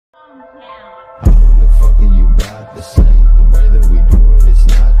How the fuck are you about to say? The way that we do it, it's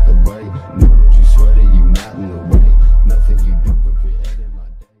not the way. No, don't you sweat it, you not in the way. Nothing you do but creating my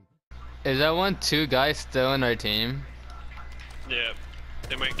day. Is that 1-2 guys still in our team? Yeah,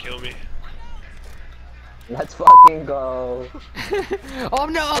 they might kill me. Let's fucking go. Oh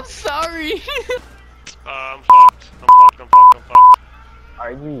no, I'm sorry! I'm fucked. I'm fucked.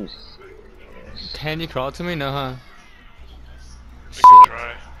 Are you serious? Can you crawl to me? No, huh? We can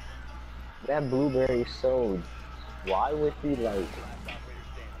try. That blueberry so. Why would he like?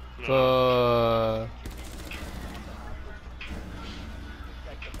 No.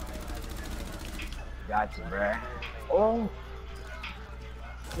 Gotcha, bruh. Oh.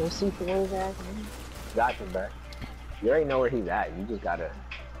 No C4 is at me. Gotcha, bruh. You already know where he's at. You just gotta.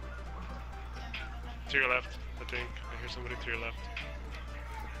 To your left, I think. I hear somebody to your left.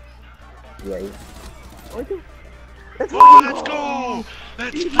 Yeah. Let's go!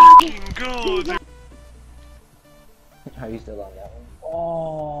 Let's fucking go, dude! Are you still on that one?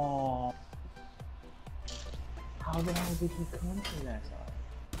 Oh. How the hell did he come from that side?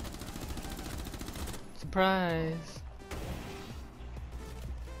 Surprise!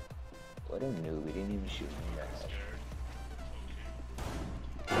 What a noob, he didn't even shoot me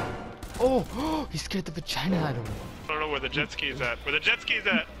that. Oh! He scared the vagina out of me. I don't know where the jet ski is at. Where the jet ski is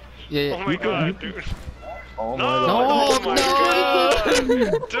at? Yeah. Oh my god, dude. Oh No! my god. Oh my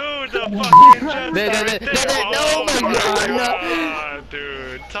god! Dude, the fucking jet ski right there! Oh my god,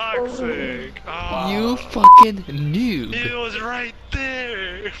 dude. Toxic. Oh. You fucking noob. It was right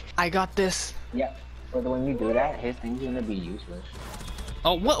there! I got this. Yeah, but when you do that, his thing's gonna be useless.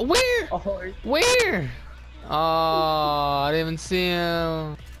 Oh, what? Where? Oh, Where? Oh, I didn't even see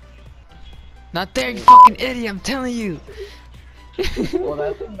him. Not there, you fucking idiot, I'm telling you. well,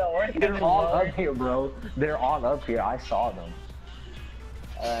 that's not working. They're all up here, bro. They're all up here. I saw them.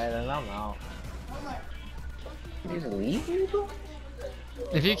 Alright, then I'm out. You just leave me, bro?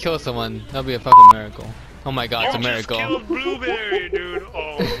 If you kill someone, that'll be a fucking miracle. Oh my god, it's a miracle. You just killed Blueberry, dude.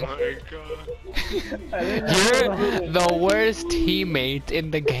 Oh my god. You're the worst teammate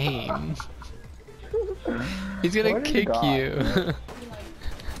in the game. He's gonna kick you.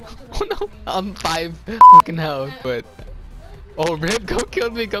 Oh no, I'm 5 fucking health, but... Oh, Rip, go kill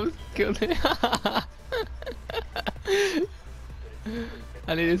me, go kill me.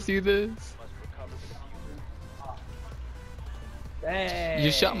 I need to see this. Dang.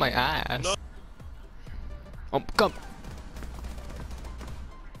 You shot my ass. No. Oh, come.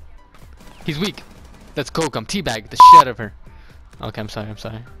 He's weak. Let's go, come teabag the shit out of her. Okay, I'm sorry.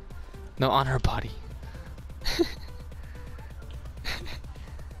 No, on her body.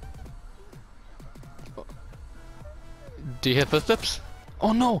 Do you hear footsteps?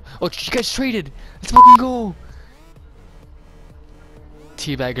 Oh no! Oh, you guys traded! Let's fucking go!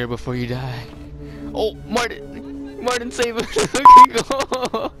 Teabag her before you die. Oh, Martin, save us! Fucking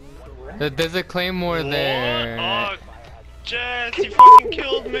go! There's a claymore there. Oh, Jess, you fucking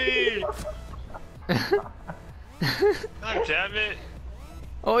killed me! God damn it!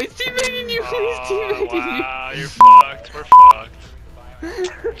 Oh, he's teabagging you! Oh, He's teabagging wow, you're fucked. We're fucked.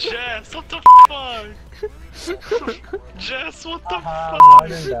 Jess, what the fuck? Jess, what the fuck?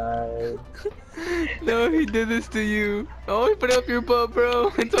 No, he did this to you. Oh, he put up your butt,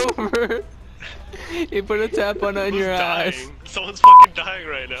 bro. It's over. He put a tap on Who's your dying? ass. Someone's fucking dying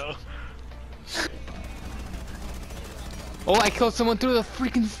right now. Oh, I killed someone through the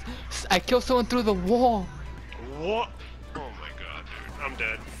freaking... I killed someone through the wall. What? Oh my god, dude. I'm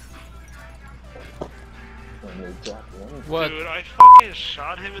dead. What? Dude, I fucking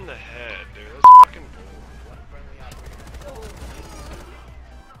shot him in the head, dude. That's fucking bull.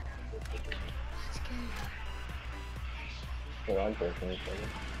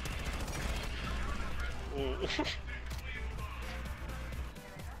 Ooh.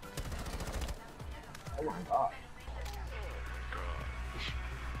 Oh my god.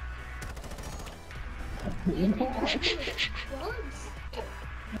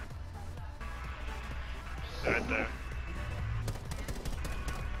 Right there.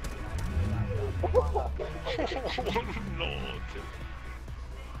 No, dude.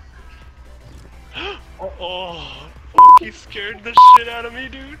 Oh, fuck, he scared the shit out of me,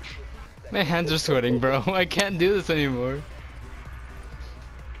 dude. My hands are sweating, bro. I can't do this anymore.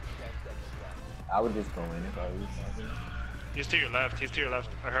 I would just go in if I was. He's to your left.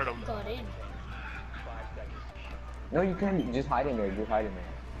 I heard him. Got in. No, you can't. Just hide in there. Just hide in there.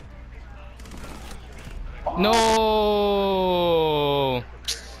 No!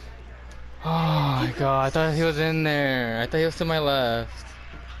 Oh my god, I thought he was in there. I thought he was to my left.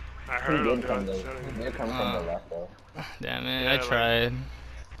 I He heard him. did come dude. though. He did come from the left though. Damn it, Yeah, I like- tried.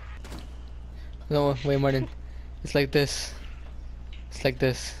 No, wait, Martin. It's like this. It's like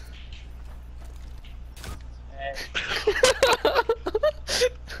this.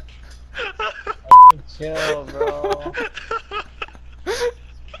 Chill, bro.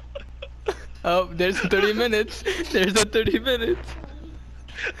 Oh, there's 30 minutes. There's a 30 minutes.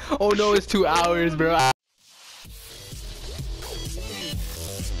 Oh no, it's 2 hours, bro.